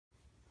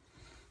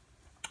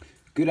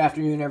Good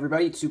afternoon,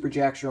 everybody. It's Super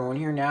Jack Sherwin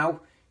here now.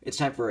 It's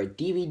time for a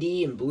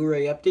DVD and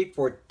Blu-ray update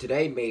for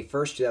today, May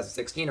 1st,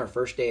 2016, our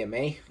first day of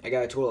May. I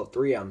got a total of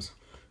 3 items.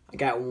 I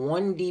got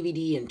 1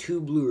 DVD and 2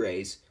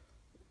 Blu-rays.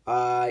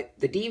 The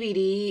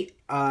DVD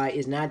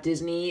is not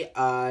Disney.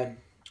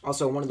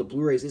 Also, one of the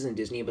Blu-rays isn't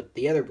Disney, but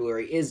the other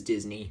Blu-ray is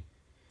Disney.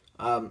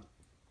 Some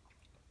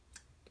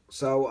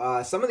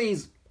of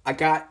these,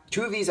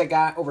 2 of these I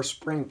got over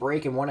spring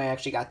break, and 1 I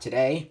actually got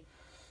today.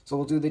 So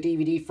we'll do the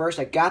DVD first.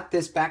 I got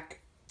this back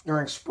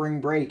during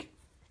spring break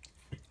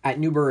at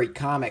Newbury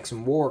Comics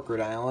in Warwick, Rhode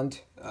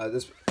Island. I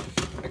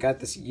got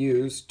this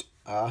used.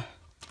 And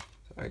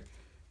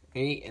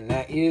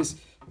that is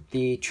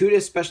the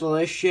Trudis Special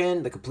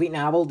Edition, the complete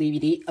novel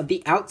DVD of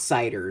The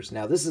Outsiders.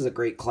 Now, this is a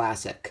great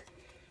classic.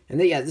 And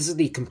then, this is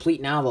the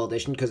complete novel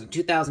edition because in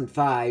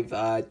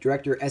 2005,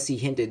 director S.E.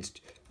 Hinton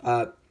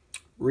put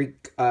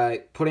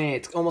in,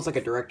 it's almost like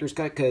a director's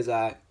cut because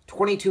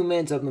 22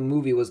 minutes of the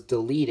movie was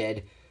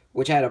deleted,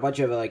 which had a bunch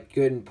of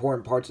good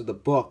important parts of the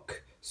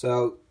book.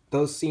 So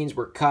those scenes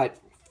were cut.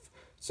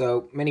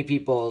 So many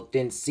people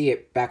didn't see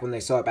it back when they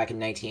saw it back in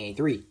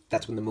 1983.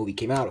 That's when the movie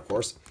came out, of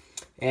course.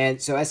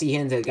 And so S.E.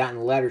 Hinton had gotten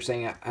a letter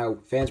saying how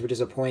fans were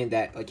disappointed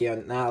that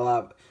not a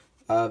lot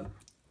of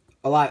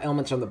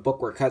elements from the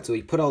book were cut. So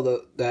he put all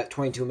that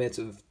 22 minutes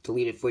of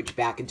deleted footage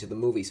back into the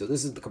movie. So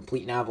this is the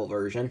complete novel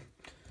version.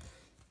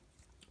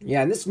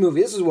 Yeah, in this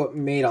movie, this is what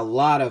made a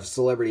lot of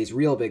celebrities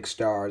real big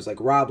stars, like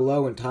Rob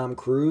Lowe and Tom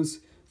Cruise.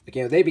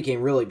 They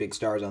became really big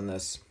stars on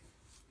this.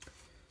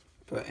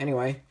 But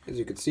anyway, as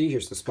you can see,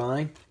 here's the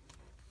spine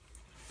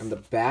and the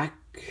back.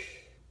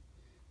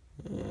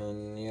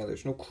 And yeah,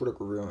 there's no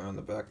critical review on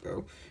the back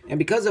though. And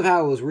because of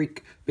how it was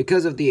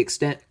because of the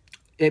extent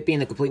it being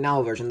the complete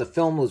novel version, the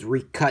film was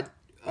recut,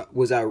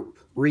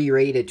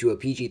 re-rated to a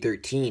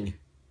PG-13.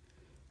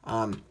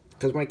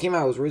 Because when it came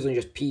out, it was originally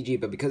just PG,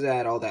 but because it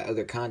had all that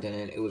other content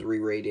in it, it was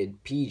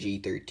re-rated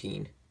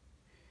PG-13.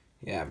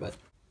 Yeah,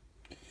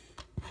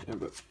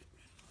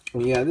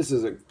 this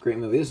is a great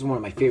movie. This is one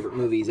of my favorite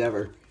movies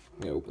ever.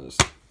 Let me open this.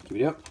 Give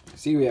it up.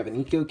 See, we have an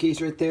eco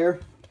case right there.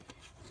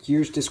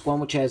 Here's disc 1,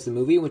 which has the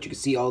movie, which you can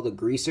see all the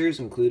greasers,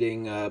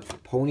 including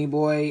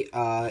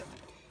Ponyboy,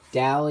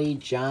 Dally,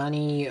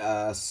 Johnny,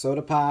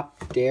 Soda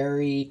Pop,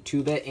 Derry,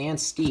 Two-Bit, and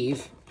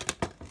Steve.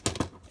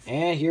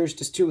 And here's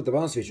disc 2 with the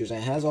bonus features, and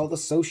it has all the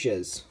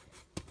Socias.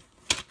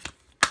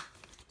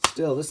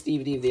 Still, this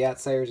DVD of The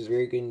Outsiders is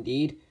very good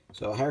indeed.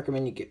 So I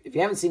recommend you if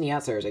you haven't seen The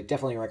Outsiders, I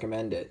definitely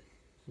recommend it.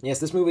 Yes,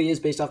 this movie is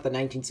based off the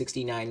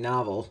 1969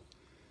 novel.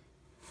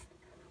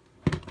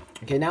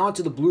 Okay, now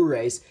onto the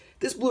Blu-rays.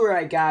 This Blu-ray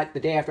I got the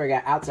day after I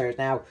got Outsiders.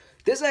 Now,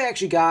 this I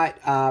actually got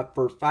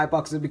for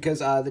 $5 because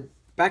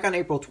back on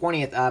April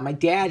 20th, my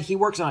dad, he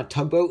works on a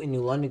tugboat in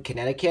New London,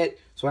 Connecticut.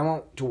 So I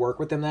went to work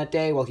with him that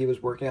day while he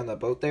was working on the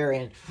boat there.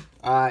 And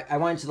I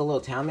went to the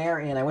little town there,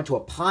 and I went to a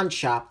pawn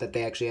shop that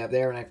they actually have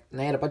there. And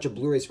they had a bunch of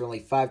Blu-rays for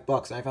only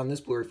 $5. And I found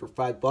this Blu-ray for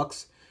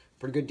 $5.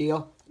 Pretty good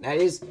deal. That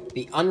is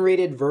the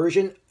unrated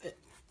version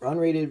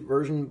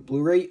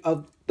Blu-ray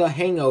of The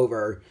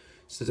Hangover.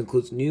 This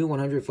includes new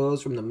 100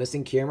 photos from the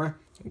missing camera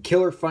and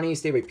killer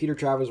funniest day by Peter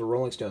Travers of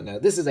Rolling Stone. Now,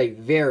 this is a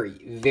very,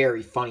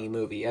 very funny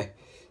movie. And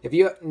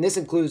this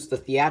includes the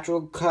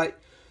theatrical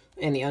cut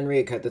and the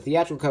unrated cut. The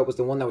theatrical cut was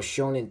the one that was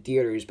shown in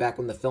theaters back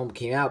when the film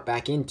came out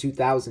back in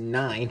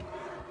 2009.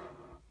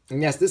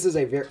 And yes, this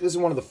is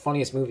one of the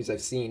funniest movies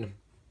I've seen.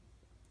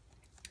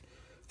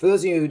 For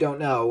those of you who don't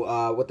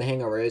know what The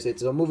Hangover is,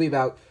 it's a movie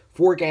about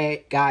 4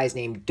 guys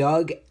named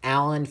Doug,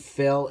 Alan,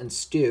 Phil, and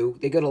Stu.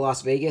 They go to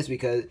Las Vegas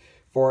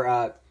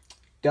for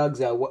Doug's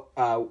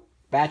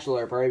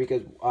bachelor party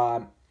because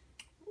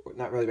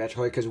not really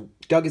bachelor party because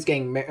Doug is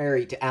getting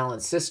married to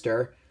Alan's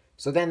sister.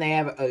 So then they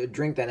have a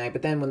drink that night.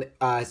 But then when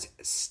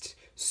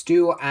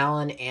Stu,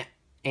 Alan,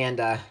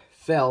 and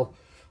Phil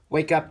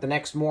wake up the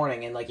next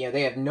morning and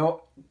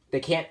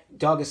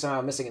Doug is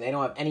somehow missing and they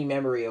don't have any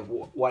memory of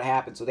what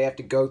happened. So they have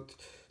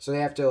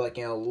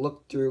to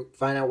look through,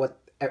 find out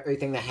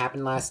everything that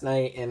happened last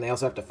night, and they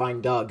also have to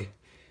find Doug.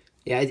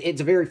 Yeah,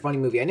 it's a very funny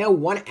movie. I know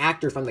one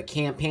actor from The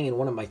Campaign,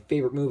 one of my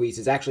favorite movies,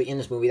 is actually in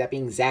this movie, that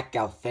being Zach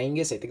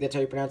Galifianakis. I think that's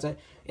how you pronounce it.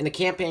 In The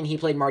Campaign, he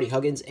played Marty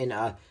Huggins. In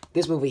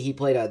this movie, he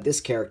played this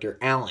character,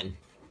 Alan.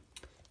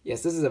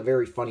 Yes, this is a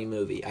very funny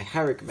movie. I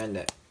highly recommend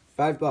it.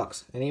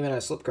 $5, and even a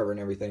slipcover and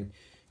everything.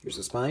 Here's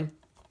the spine.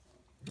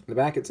 In the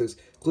back, it says,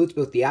 includes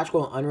both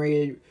theatrical and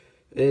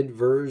unrated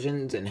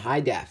versions in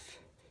high def.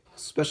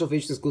 Special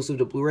features exclusive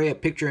to Blu-ray, a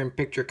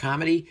picture-in-picture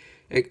comedy.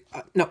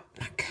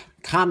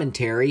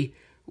 Commentary,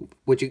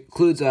 which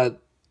includes the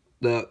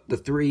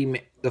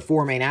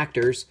 4 main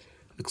actors.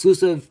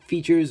 Exclusive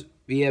features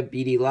via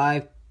BD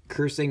Live,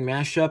 cursing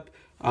mashup,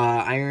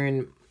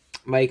 Iron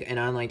Mike, and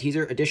online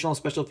teaser. Additional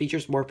special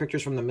features, more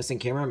pictures from the missing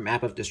camera,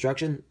 map of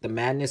destruction, the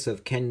madness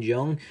of Ken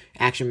Jeong,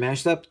 action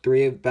mashup,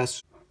 3 of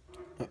best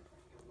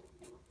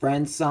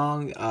friends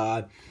song,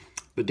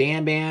 the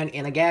Dan Band,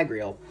 and a gag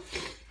reel.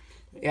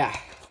 Yeah.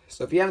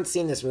 So if you haven't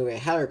seen this movie, I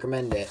highly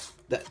recommend it.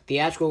 The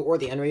theatrical or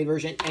the unrated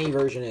version, any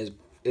version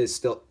is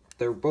still,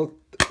 they're both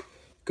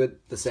good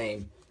the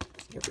same.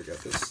 I forgot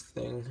this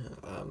thing.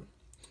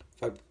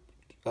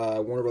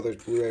 Warner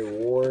Brothers Blu-ray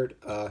Award.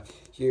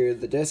 Here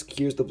the disc.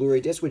 Here's the Blu-ray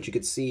disc, which you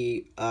could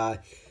see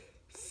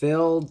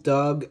Phil,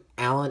 Doug,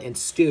 Alan, and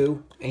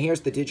Stu. And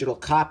here's the digital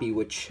copy,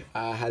 which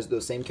has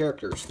those same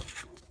characters.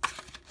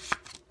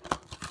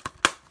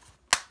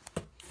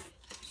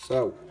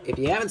 So, if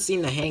you haven't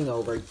seen The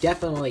Hangover,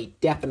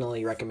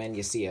 definitely recommend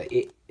you see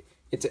it.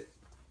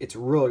 It's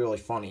really, really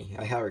funny.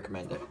 I highly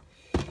recommend it.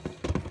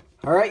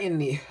 Alright,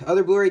 and the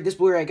other Blu-ray, this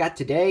Blu-ray I got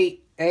today,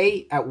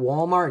 at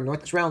Walmart in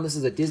North Carolina. This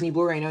is a Disney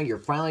Blu-ray. I know you're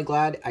finally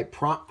glad. I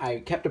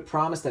kept a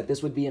promise that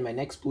this would be in my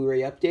next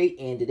Blu-ray update,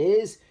 and it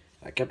is.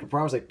 I kept a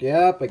promise, like,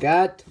 yep, I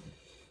got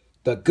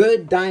The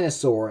Good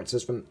Dinosaur. It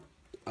says from,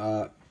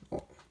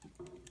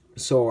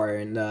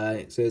 sorry, and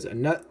it says,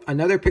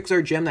 another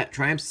Pixar gem that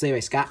triumphs to save by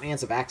Scott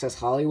Mance of Access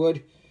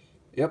Hollywood.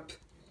 Yep.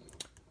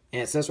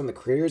 And it says from the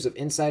creators of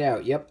Inside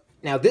Out. Yep.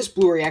 Now, this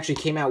Blu-ray actually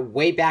came out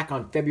way back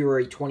on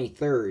February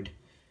 23rd.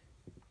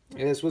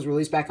 This was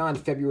released back on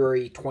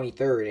February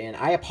 23rd, and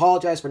I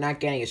apologize for not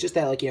getting it. It's just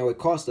that, like, you know, it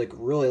costs, like,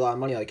 really a lot of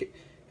money. Like,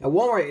 at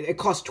Walmart, it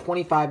costs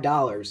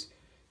 $25.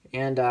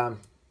 And,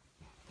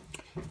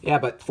 yeah,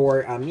 but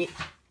for me,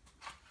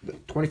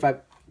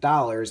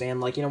 $25, and,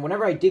 like, you know,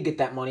 whenever I did get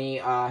that money,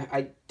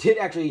 I did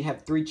actually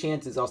have 3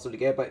 chances also to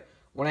get it, but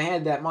when I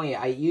had that money,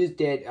 I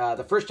used it,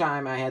 the first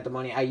time I had the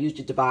money, I used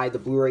it to buy the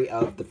Blu-ray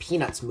of the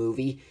Peanuts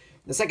movie.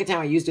 The second time,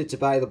 I used it to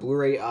buy the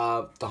Blu-ray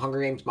of The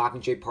Hunger Games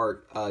Mockingjay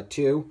Part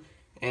 2.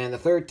 And the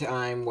third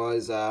time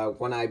was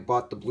when I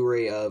bought the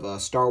Blu-ray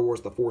of Star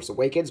Wars The Force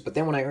Awakens. But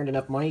then when I earned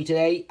enough money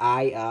today,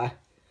 I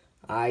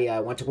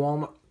went to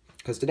Walmart.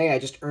 Because today I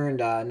just earned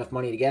enough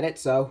money to get it.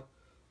 So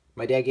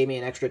my dad gave me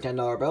an extra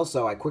 $10 bill.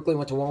 So I quickly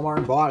went to Walmart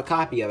and bought a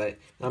copy of it.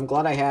 And I'm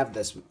glad I have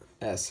this.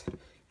 Yes.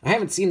 I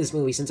haven't seen this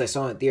movie since I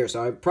saw it in theater.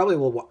 So I'll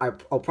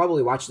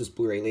probably watch this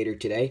Blu-ray later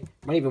today.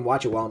 Might even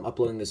watch it while I'm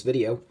uploading this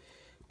video.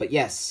 But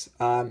yes.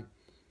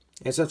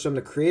 And so it's from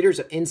the creators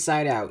of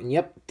Inside Out. And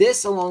yep,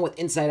 this along with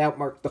Inside Out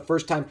marked the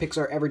first time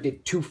Pixar ever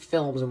did 2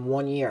 films in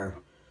 1 year.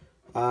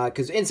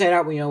 Because Inside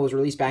Out, we know, was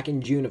released back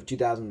in June of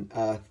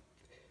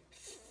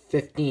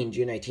 2015,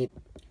 June 19th.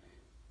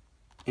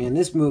 And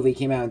this movie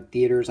came out in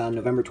theaters on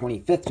November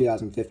 25th,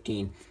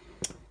 2015.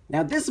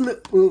 Now this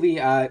movie,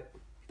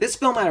 this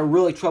film had a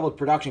really troubled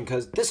production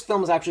because this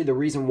film is actually the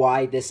reason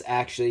why this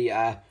actually,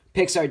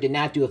 Pixar did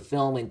not do a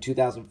film in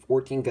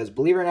 2014, because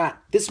believe it or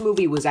not, this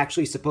movie was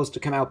actually supposed to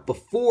come out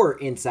before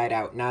Inside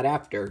Out, not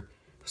after. It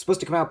was supposed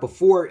to come out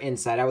before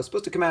Inside Out. It was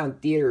supposed to come out in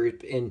theater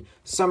in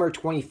summer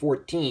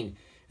 2014.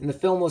 And the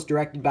film was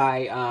directed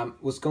by,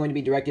 was going to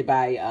be directed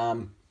by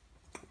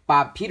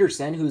Bob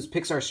Peterson, who's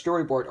Pixar's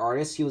storyboard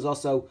artist. He was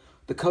also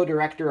the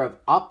co-director of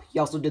Up. He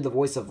also did the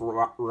voice of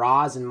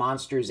Roz in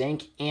Monsters,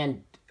 Inc.,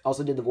 and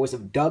also did the voice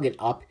of Doug in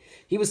Up.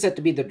 He was set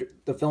to be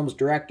the film's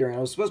director, and it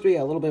was supposed to be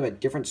a little bit of a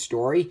different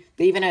story.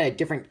 They even had a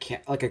different,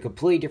 like a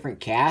completely different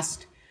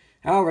cast.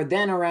 However,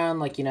 then around,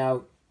 like, you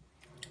know,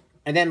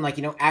 and then, like,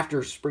 you know,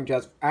 after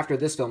after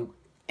this film,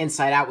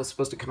 Inside Out was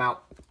supposed to come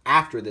out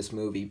after this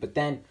movie. But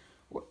then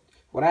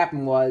what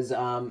happened was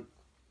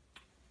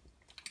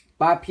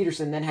Bob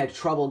Peterson then had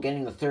trouble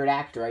getting the third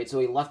act right, so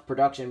he left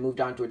production and moved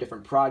on to a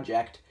different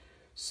project.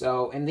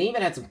 So, and they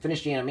even had some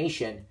finished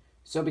animation.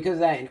 So because of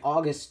that,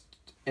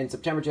 in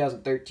September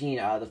 2013,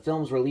 the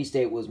film's release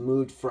date was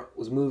moved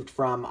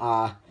from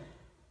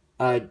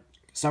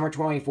summer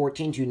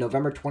 2014 to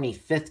November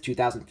 25th,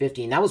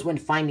 2015. That was when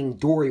Finding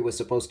Dory was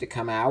supposed to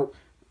come out.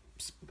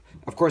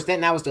 Of course,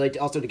 then that was delayed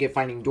also to give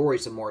Finding Dory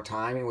some more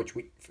time, in which,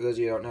 for those of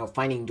you who don't know,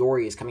 Finding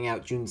Dory is coming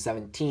out June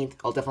 17th.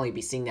 I'll definitely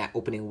be seeing that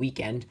opening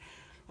weekend.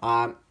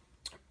 So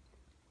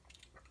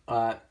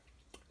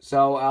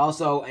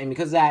also, and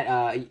because of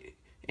that,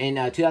 in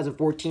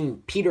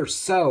 2014, Peter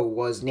So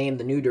was named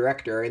the new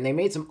director, and they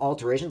made some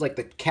alterations. Like,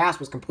 the cast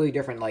was completely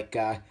different. Like,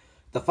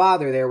 the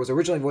father there was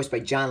originally voiced by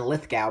John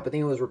Lithgow, but then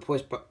he was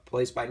replaced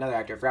by another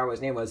actor. I forgot what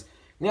his name was.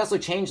 And they also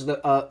changed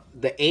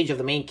the age of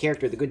the main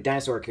character, the Good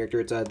Dinosaur character.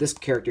 It's this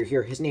character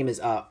here. His name is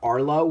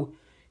Arlo.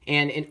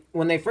 And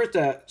when they first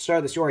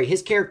started the story,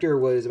 his character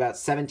was about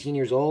 17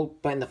 years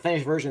old, but in the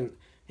finished version,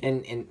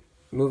 in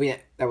movie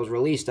that was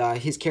released,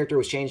 his character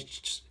was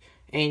changed.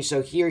 And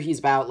so here he's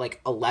about,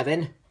 like,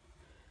 11.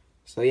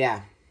 So,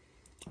 yeah.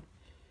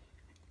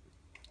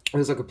 It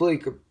was a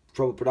completely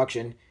controlled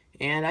production.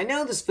 And I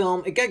know this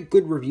film, it got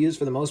good reviews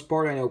for the most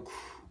part. I know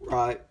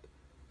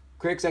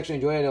critics actually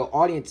enjoyed it. I know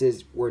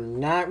audiences were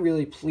not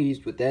really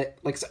pleased with it.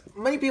 Like, so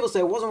many people say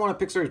it wasn't one of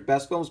Pixar's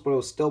best films, but it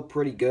was still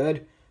pretty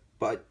good.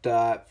 But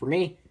for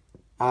me,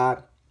 I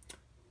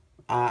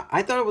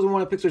thought it was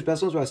one of Pixar's best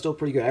films, but it was still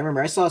pretty good. I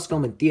remember I saw this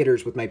film in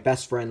theaters with my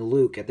best friend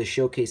Luke at the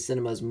Showcase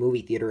Cinemas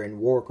movie theater in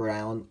Warwick, Rhode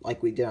Island,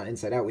 like we did on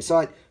Inside Out. We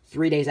saw it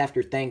 2 days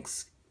after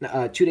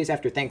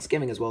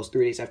Thanksgiving, as well as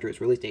 3 days after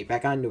its release date,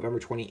 back on November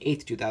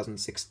 28th,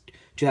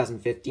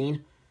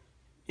 2015.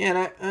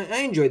 Yeah, and I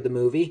enjoyed the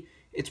movie.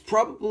 It's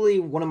probably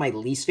one of my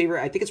least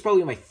favorite. I think it's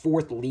probably my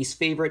 4th least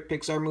favorite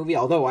Pixar movie,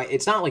 although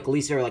it's not like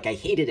least favorite, like I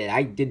hated it.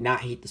 I did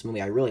not hate this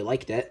movie. I really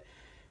liked it.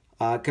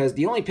 Because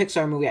the only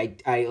Pixar movie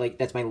I like,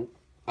 that's my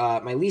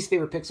My least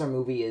favorite Pixar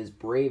movie is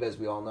Brave, as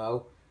we all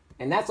know.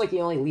 And that's, like,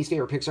 the only least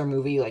favorite Pixar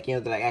movie, like, you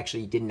know, that I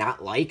actually did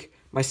not like.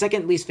 My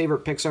second least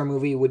favorite Pixar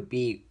movie would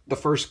be the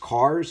first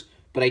Cars,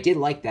 but I did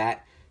like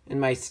that. And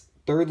my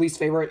third least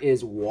favorite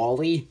is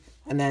Wall-E,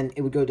 and then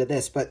it would go to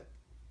this. But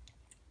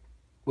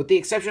with the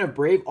exception of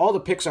Brave, all the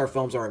Pixar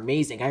films are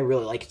amazing. I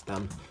really liked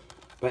them.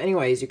 But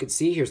anyways, you can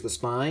see, here's the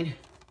spine.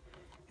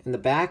 In the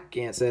back,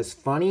 and it says,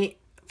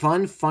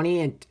 fun,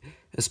 funny, and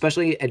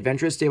especially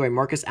adventurous day by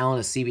Marcus Allen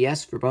of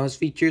CBS. For bonus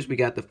features, we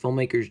got The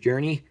Filmmaker's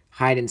Journey,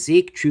 Hide and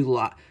Seek,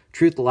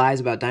 Truth Lies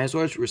About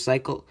Dinosaurs,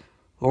 Recycle,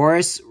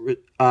 Horus,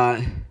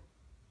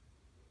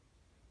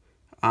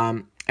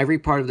 Every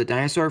Part of the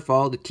Dinosaur,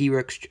 Follow the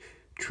T-Rex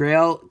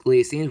Trail,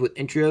 deleted scenes with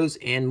intros,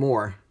 and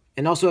more.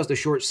 And also has the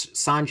short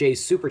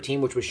Sanjay's Super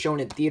Team, which was shown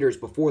in theaters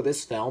before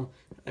this film.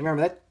 I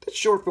remember that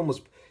short film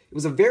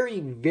was a very,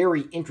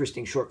 very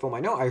interesting short film.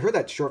 I heard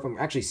that short film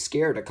actually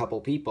scared a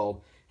couple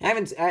people. I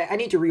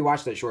need to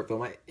rewatch that short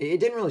film. It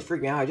didn't really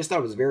freak me out. I just thought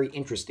it was very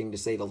interesting, to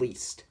say the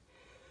least.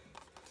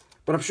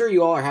 But I'm sure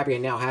you all are happy I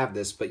now have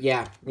this. But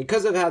yeah,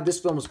 because of how this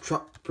film's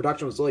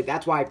production was delayed,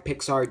 that's why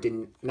Pixar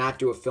did not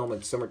do a film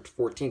in summer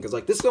 14. Because,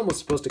 like, this film was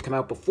supposed to come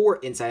out before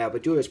Inside Out,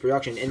 but due to its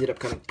production, it ended up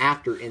coming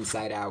after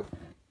Inside Out.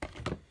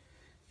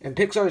 And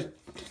Pixar's...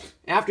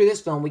 After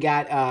this film, we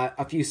got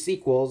a few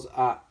sequels.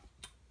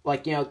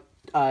 Like, you know,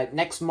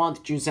 next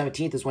month, June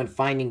 17th, is when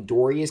Finding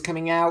Dory is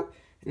coming out.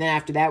 And then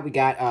after that, we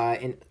got,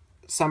 in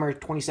summer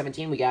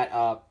 2017, we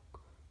got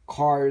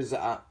Cars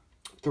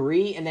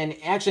 3. And then,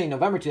 actually, in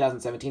November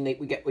 2017,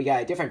 we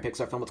got a different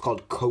Pixar film. It's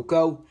called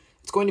Coco.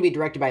 It's going to be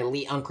directed by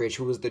Lee Unkrich,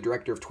 who was the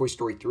director of Toy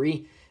Story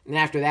 3. And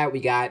then after that,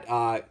 we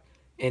got,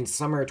 in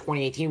summer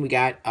 2018, we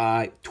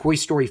got Toy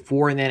Story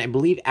 4. And then I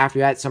believe after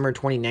that, summer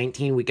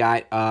 2019, we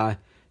got The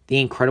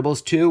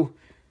Incredibles 2.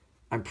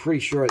 I'm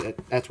pretty sure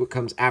that's what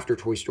comes after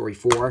Toy Story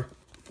 4.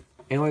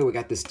 Anyway, we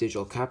got this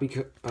digital copy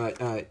code,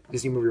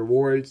 Disney Movie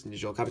Rewards,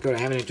 digital copy code. I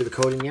haven't entered the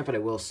code in yet, but I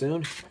will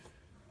soon.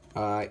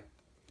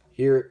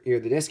 Here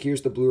the disc.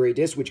 Here's the Blu-ray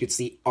disc, which you can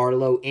see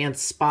Arlo and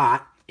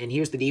Spot. And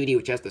here's the DVD,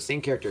 which has the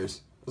same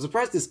characters. I'm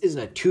surprised this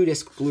isn't a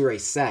 2-disc Blu-ray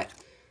set.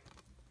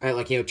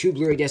 Like, you know, 2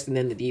 Blu-ray discs and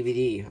then the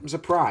DVD. I'm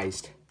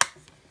surprised.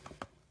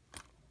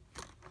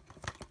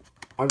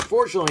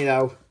 Unfortunately,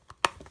 though,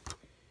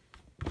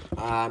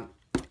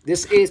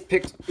 this is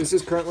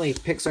currently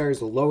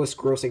Pixar's lowest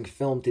grossing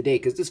film to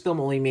date, because this film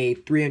only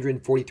made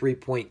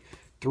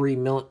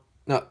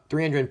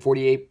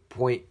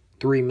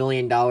 $348.3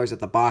 million at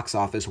the box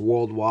office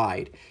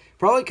worldwide.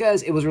 Probably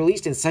because it was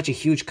released in such a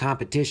huge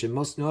competition.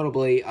 Most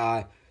notably,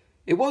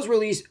 it was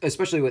released,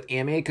 especially with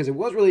anime, because it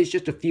was released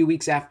just a few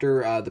weeks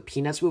after the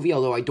Peanuts movie.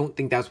 Although I don't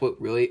think that's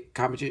what really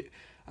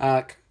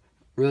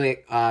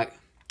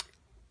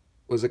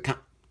was a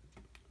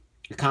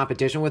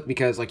competition with,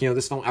 because, like, you know,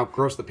 this film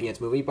outgrossed the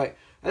Peanuts movie. But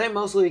I think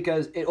mostly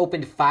because it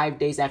opened 5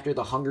 days after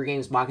The Hunger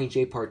Games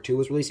Mockingjay Part 2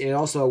 was released. And it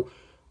also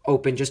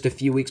opened just a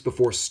few weeks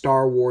before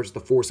Star Wars The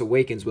Force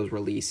Awakens was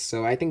released.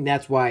 So I think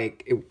that's why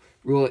it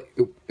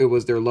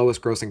was their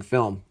lowest grossing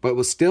film. But it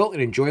was still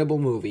an enjoyable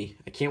movie.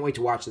 I can't wait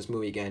to watch this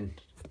movie again.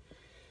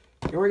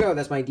 Here we go.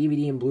 That's my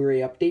DVD and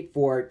Blu-ray update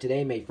for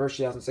today, May 1st,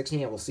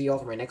 2016. I will see you all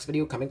for my next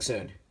video coming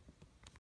soon.